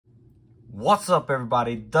What's up,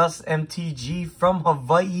 everybody? DustMTG from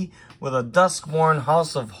Hawaii with a Duskmourn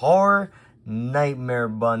House of Horror Nightmare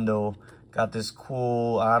bundle. Got this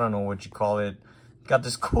cool, I don't know what you call it. Got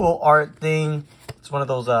this cool art thing. It's one of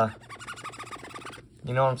those,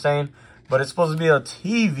 you know what I'm saying? But it's supposed to be a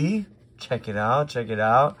TV. Check it out, check it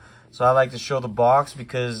out. So I like to show the box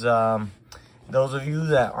because those of you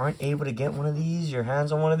that aren't able to get one of these, your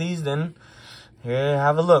hands on one of these, then here,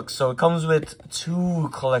 have a look. So it comes with 2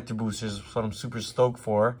 collector boosters, what I'm super stoked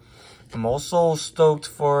for. I'm also stoked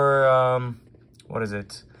for, what is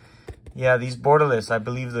it? Yeah, these borderless. I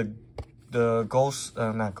believe the ghost,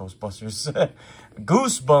 not Ghostbusters,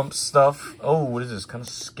 Goosebumps stuff. Oh, what is this? Kind of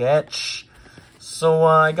sketch. So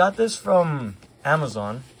I got this from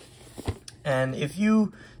Amazon. And if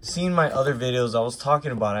you seen my other videos I was talking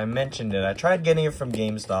about, I mentioned it. I tried getting it from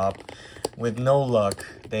GameStop with no luck.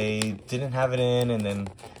 They didn't have it in, and then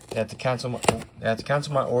they had to cancel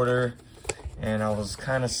my order, and I was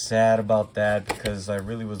kind of sad about that because I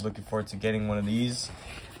really was looking forward to getting one of these.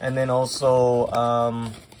 And then also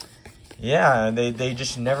yeah, they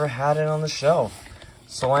just never had it on the shelf.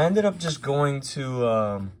 So I ended up just going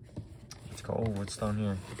to let's go. Oh, what's down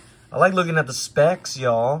here? I like looking at the specs,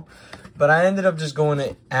 y'all. But I ended up just going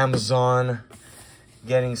to Amazon,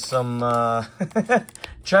 getting some,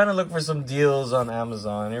 trying to look for some deals on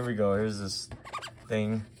Amazon. Here we go. Here's this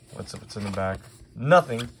thing. What's in the back?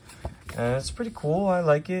 Nothing. And it's pretty cool. I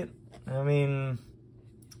like it. I mean,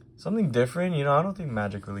 something different. You know, I don't think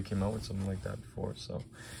Magic really came out with something like that before. So,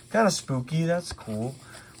 kind of spooky. That's cool.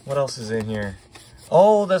 What else is in here?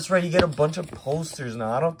 Oh, that's right. You get a bunch of posters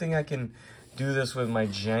now. I don't think I can do this with my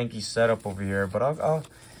janky setup over here. But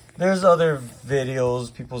there's other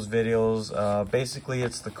videos, people's videos. Basically,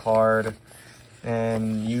 it's the card,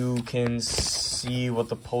 and you can see what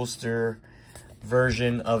the poster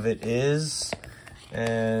version of it is.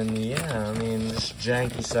 And yeah, I mean, this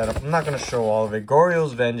janky setup. I'm not going to show all of it.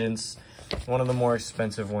 Goryo's Vengeance, one of the more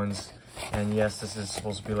expensive ones. And yes, this is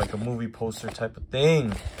supposed to be like a movie poster type of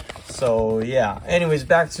thing. So yeah, anyways,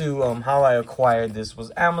 back to how I acquired this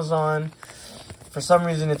was Amazon. For some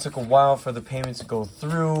reason, it took a while for the payment to go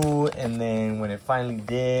through, and then when it finally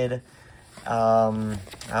did, I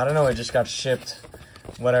don't know, it just got shipped,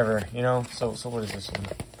 whatever, you know? So what is this one?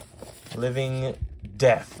 Living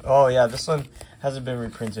Death. Oh, yeah, this one hasn't been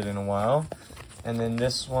reprinted in a while. And then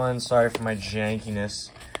this one, sorry for my jankiness,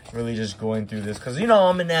 really just going through this, because, you know,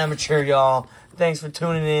 I'm an amateur, y'all. Thanks for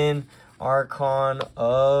tuning in. Archon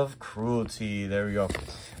of Cruelty. There we go.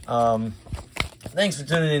 Thanks for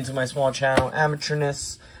tuning into my small channel,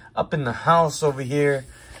 Amateurness, up in the house over here,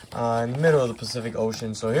 in the middle of the Pacific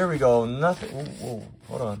Ocean. So here we go. Nothing. Whoa,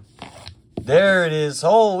 hold on. There it is.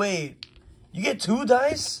 Oh, wait. You get 2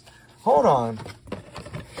 dice? Hold on.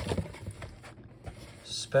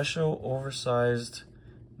 Special oversized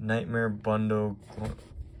Nightmare bundle.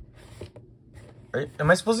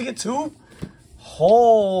 Am I supposed to get 2?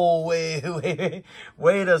 Oh, wait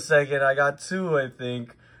a second. I got 2, I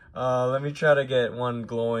think. Let me try to get one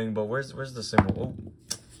glowing, but where's the symbol? Oh,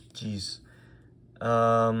 jeez.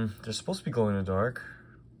 They're supposed to be glowing in the dark,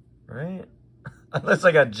 right? Unless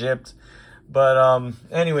I got gypped. But,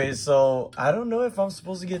 anyways, so I don't know if I'm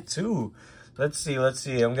supposed to get 2. Let's see.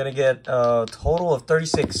 I'm gonna get a total of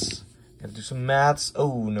 36. Gotta do some maths.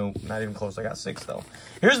 Oh, no, not even close. I got 6, though.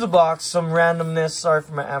 Here's the box. Some randomness. Sorry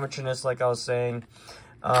for my amateurness, like I was saying.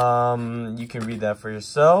 You can read that for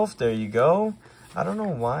yourself. There you go. I don't know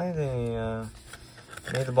why they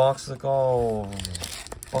made the box look all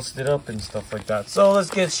busted up and stuff like that. So let's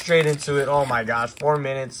get straight into it. Oh my gosh, 4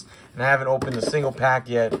 minutes and I haven't opened a single pack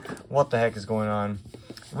yet. What the heck is going on?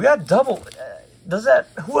 We got double.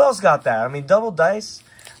 Who else got that? I mean, double dice?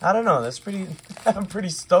 I don't know. That's pretty. I'm pretty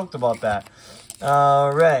stoked about that.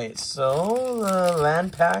 All right. So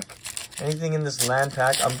land pack. Anything in this land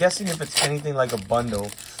pack? I'm guessing if it's anything like a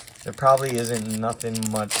bundle, there probably isn't nothing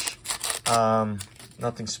much.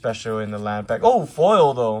 Nothing special in the land pack. Oh,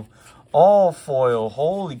 foil though. All foil.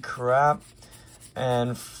 Holy crap.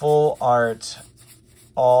 And full art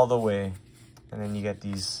all the way. And then you get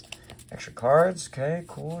these extra cards. Okay,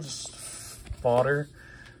 cool. Just fodder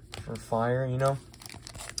for fire, you know.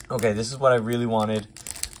 Okay, this is what I really wanted.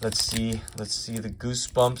 Let's see the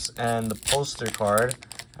Goosebumps and the poster card,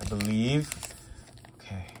 I believe.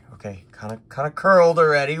 Okay. Kind of curled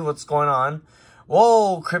already. What's going on?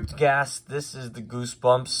 Whoa, Cryptghast. This is the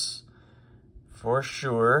Goosebumps for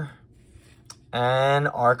sure. And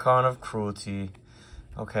Archon of Cruelty.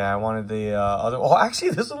 Okay, I wanted the other. Oh,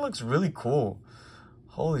 actually, this one looks really cool.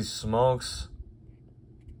 Holy smokes.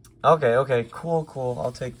 Okay, cool.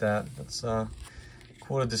 I'll take that. That's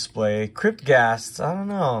cool to display. Cryptghasts. I don't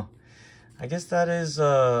know. I guess that is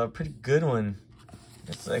a pretty good one.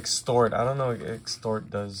 It's extort. I don't know what extort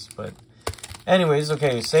does, but anyways,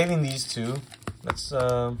 okay, saving these two. Let's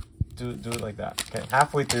do it like that. Okay,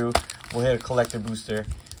 halfway through, we'll hit a collector booster,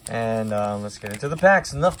 and let's get into the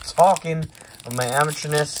packs. Enough talking of my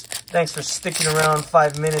amateurness. Thanks for sticking around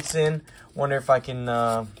 5 minutes in. Wonder if I can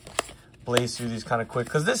blaze through these kind of quick,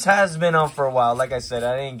 because this has been on for a while. Like I said,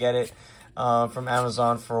 I didn't get it from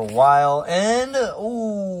Amazon for a while. And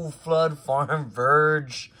ooh, Flood Farm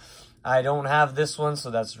Verge. I don't have this one, so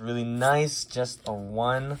that's really nice. Just a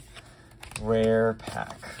 1 rare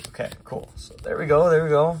pack. Okay, cool. So there we go. There we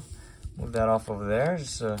go. Move that off over there.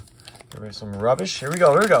 Just get rid of some rubbish. Here we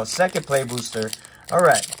go. Here we go. Second play booster. All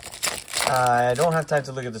right. I don't have time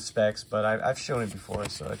to look at the specs, but I've shown it before.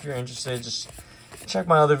 So if you're interested, just check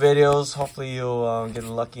my other videos. Hopefully you'll get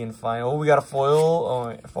lucky and find. Oh, we got a foil.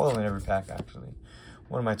 Oh, a foil in every pack, actually.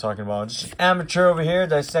 What am I talking about? Just an amateur over here.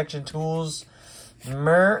 Dissection tools.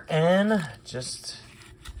 And just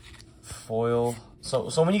foil.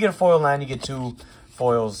 So when you get a foil land, you get 2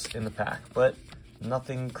 foils in the pack, but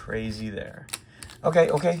nothing crazy there. Okay.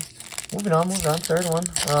 Moving on. Third one.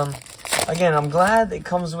 Again, I'm glad it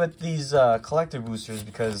comes with these collector boosters,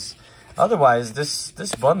 because otherwise this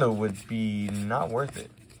bundle would be not worth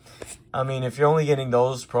it. I mean, if you're only getting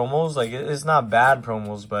those promos, like, it's not bad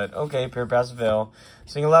promos, but okay, Pure Passive Veil.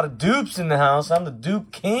 Seeing a lot of dupes in the house. I'm the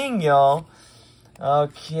dupe king, y'all.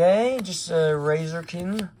 Okay, just a Razor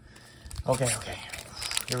King. Okay.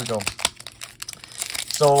 Here we go.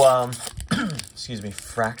 So, excuse me,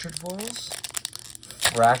 Fractured Foils?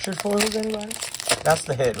 Fractured Foils, anybody? That's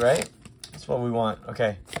the hit, right? That's what we want.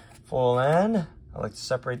 Okay, foil land. I like to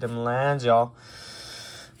separate them lands, y'all.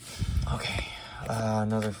 Okay,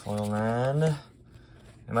 another foil land.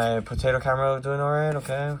 Am my potato camera doing all right?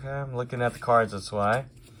 Okay. I'm looking at the cards, that's why.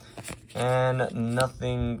 And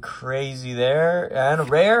nothing crazy there. And a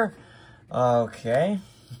rare. Okay.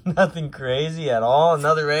 Nothing crazy at all.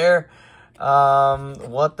 Another rare.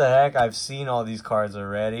 What the heck? I've seen all these cards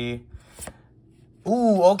already.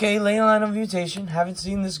 Ooh, okay. Leyline of Mutation. Haven't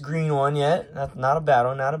seen this green one yet. Not a bad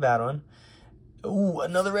one. Ooh,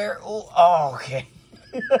 another rare. Oh, okay.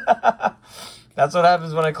 That's what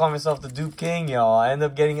happens when I call myself the Dupe King, y'all. I end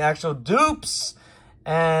up getting actual dupes.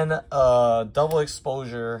 And double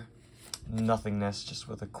exposure nothingness, just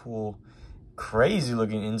with a cool, crazy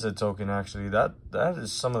looking insert token. Actually, that is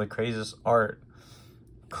some of the craziest art.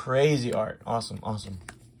 Crazy art. Awesome.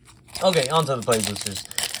 Okay, on to the play boosters.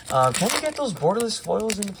 Can we get those borderless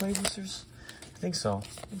foils in the play boosters? I think so.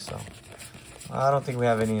 I don't think we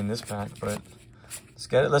have any in this pack, but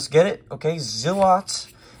let's get it. Okay, Zilot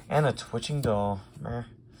and a Twitching Doll.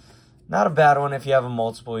 Not a bad one if you have a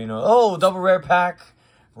multiple, you know. Oh, double rare pack.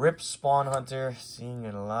 Rip Spawn Hunter. Seeing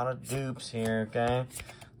a lot of dupes here, okay?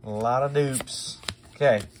 A lot of dupes.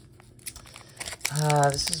 Okay.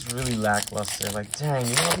 This is really lackluster. Like, dang,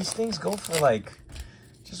 you know, these things go for, like,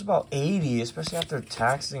 just about 80, especially after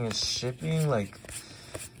taxing and shipping. Like,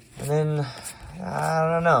 and then, I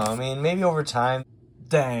don't know. I mean, maybe over time.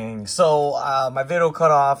 Dang. So, my video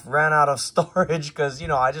cut off, ran out of storage because, you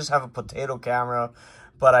know, I just have a potato camera.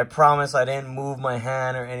 But I promise I didn't move my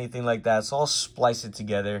hand or anything like that. So I'll splice it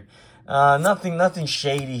together. Nothing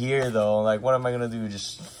shady here though. Like, what am I gonna do?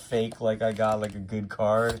 Just fake like I got like a good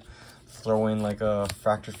card? Throw in like a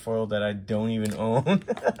fractured foil that I don't even own?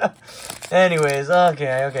 Anyways,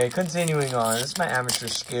 okay. Continuing on. This is my amateur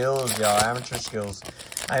skills, y'all. Amateur skills.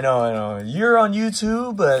 I know. You're on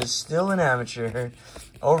YouTube, but still an amateur.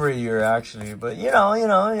 Over a year, actually. But, you know,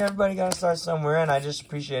 everybody got to start somewhere. And I just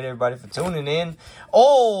appreciate everybody for tuning in.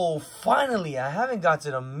 Oh, finally, I haven't got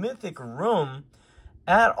to the Mythic Room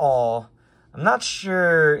at all. I'm not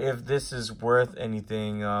sure if this is worth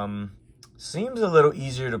anything. Seems a little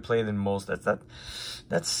easier to play than most.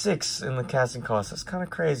 That's 6 in the casting cost. That's kind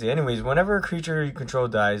of crazy. Anyways, whenever a creature you control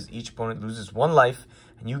dies, each opponent loses 1 life,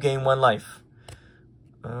 and you gain 1 life.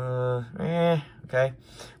 Okay.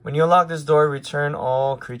 When you unlock this door, return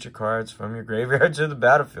all creature cards from your graveyard to the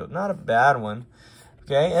battlefield. Not a bad one.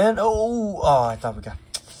 Okay, and oh, I thought we got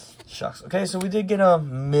shucks. Okay, so we did get a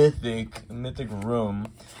mythic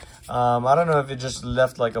room. I don't know if it just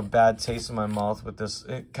left like a bad taste in my mouth with this.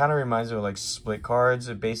 It kind of reminds me of like split cards.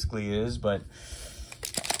 It basically is, but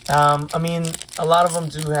I mean, a lot of them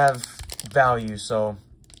do have value, so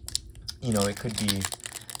you know, it could be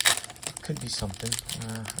something.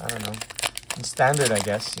 I don't know. In standard, I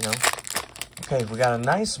guess, you know. Okay, we got a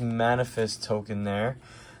nice manifest token there.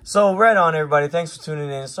 So, right on, everybody. Thanks for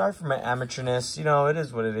tuning in. Sorry for my amateurness. You know, it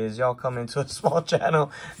is what it is. Y'all come into a small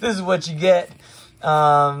channel. This is what you get.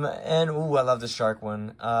 And, ooh, I love the shark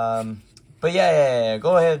one. But, yeah.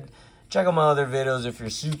 Go ahead. check out my other videos if you're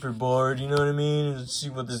super bored, you know what I mean? See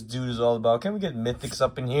what this dude is all about. Can we get mythics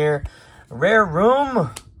up in here? Rare room.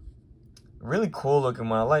 Really cool looking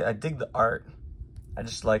one. I dig the art. I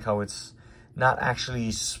just like how it's not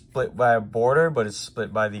actually split by a border, but it's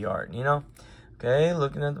split by the art, you know? Okay,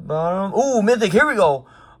 looking at the bottom. Ooh, mythic, here we go.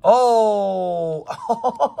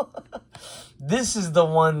 Oh, this is the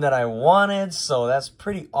one that I wanted, so that's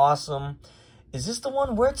pretty awesome. Is this the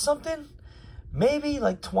one worth something? Maybe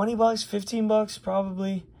like 20 bucks, 15 bucks,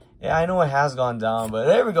 probably. Yeah, I know it has gone down, but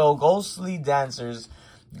there we go. Ghostly Dancers.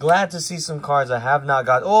 Glad to see some cards I have not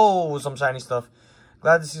got. Oh, some shiny stuff.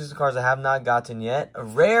 Glad to see some cards I have not gotten yet. A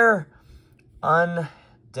rare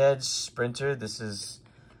Undead Sprinter. This is,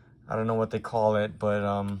 I don't know what they call it,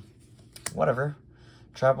 but whatever.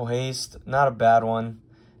 Trample Haste, not a bad one.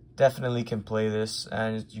 Definitely can play this,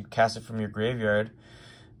 and you cast it from your graveyard.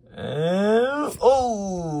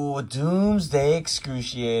 Oh, Doomsday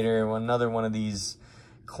Excruciator. Another one of these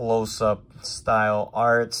close-up style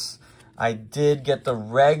arts. I did get the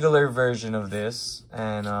regular version of this,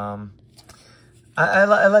 and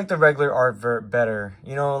I like the regular art better.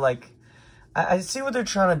 You know, like, I see what they're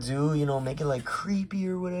trying to do, you know, make it like creepy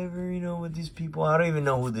or whatever, you know, with these people. I don't even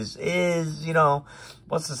know who this is, you know.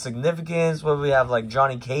 What's the significance? What, we have like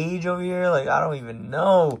Johnny Cage over here? Like, I don't even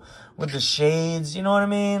know. With the shades, you know what I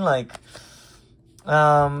mean? Like,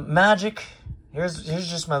 Magic. Here's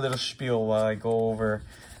just my little spiel while I go over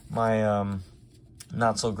my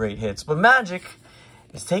not so great hits. But Magic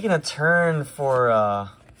is taking a turn for I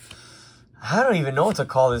don't even know what to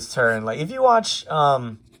call this turn. Like, if you watch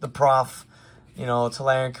the Prof, you know,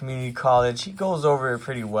 Tulare Community College, he goes over it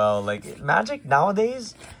pretty well. Like, Magic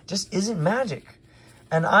nowadays just isn't Magic.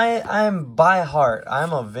 And I'm by heart,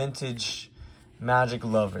 I'm a vintage Magic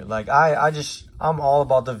lover. Like, I'm all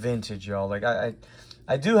about the vintage, y'all. Like,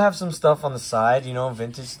 I do have some stuff on the side, you know,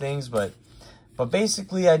 vintage things, but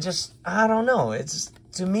basically I don't know. It's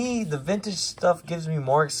just, to me, the vintage stuff gives me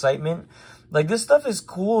more excitement. Like, this stuff is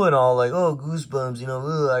cool and all, like, oh, Goosebumps, you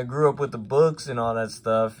know, I grew up with the books and all that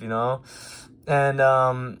stuff, you know.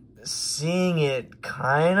 And seeing it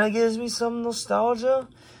kind of gives me some nostalgia.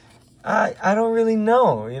 I don't really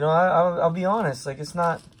know, you know, I'll be honest. Like, it's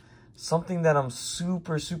not something that I'm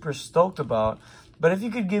super stoked about. But if you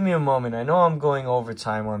could give me a moment, I know I'm going over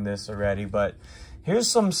time on this already, but here's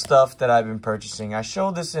some stuff that I've been purchasing. I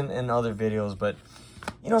showed this in other videos, but,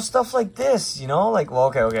 you know, stuff like this, you know, like,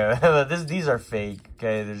 well, okay. These are fake,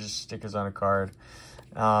 okay? They're just stickers on a card.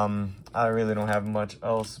 I really don't have much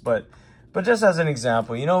else, but just as an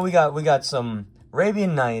example, you know, we got some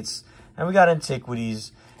Arabian Nights, and we got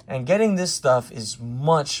Antiquities, and getting this stuff is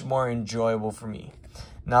much more enjoyable for me.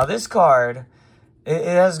 Now, this card, it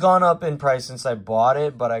has gone up in price since I bought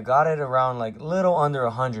it, but I got it around like little under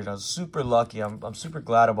 100. I was super lucky. I'm super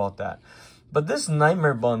glad about that. But this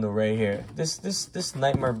Nightmare bundle right here, this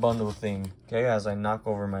Nightmare bundle thing, okay, as I knock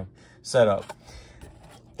over my setup,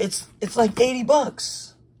 it's like 80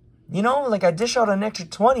 bucks. You know, like, I dish out an extra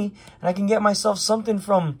 20 and I can get myself something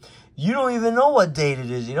from, you don't even know what date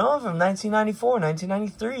it is, you know, from 1994,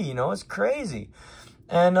 1993, you know, it's crazy.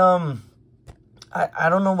 And I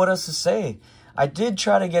don't know what else to say. I did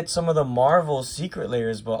try to get some of the Marvel secret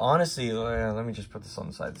layers, but honestly, let me just put this on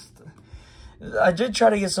the side. I did try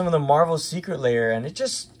to get some of the Marvel secret layer, and it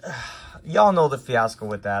just, y'all know the fiasco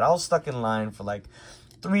with that. I was stuck in line for like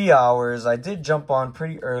 3 hours. I did jump on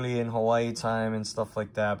pretty early in Hawaii time and stuff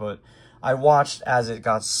like that, but I watched as it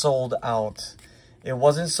got sold out. It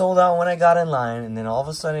wasn't sold out when I got in line, and then all of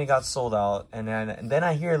a sudden it got sold out. And then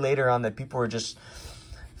I hear later on that people were just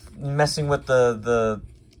messing with the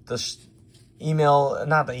email,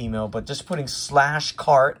 not the email, but just putting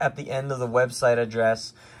 /cart at the end of the website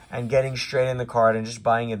address and getting straight in the cart and just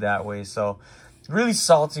buying it that way. So it's really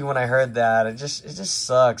salty when I heard that. It just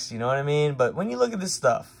sucks, you know what I mean? But when you look at this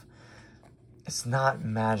stuff, it's not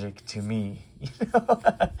Magic to me. You know,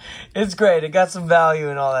 it's great. It got some value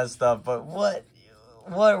and all that stuff, but where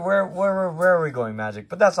are we going, Magic?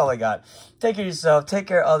 But that's all I got. Take care of yourself. Take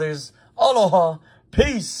care of others. Aloha.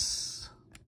 Peace.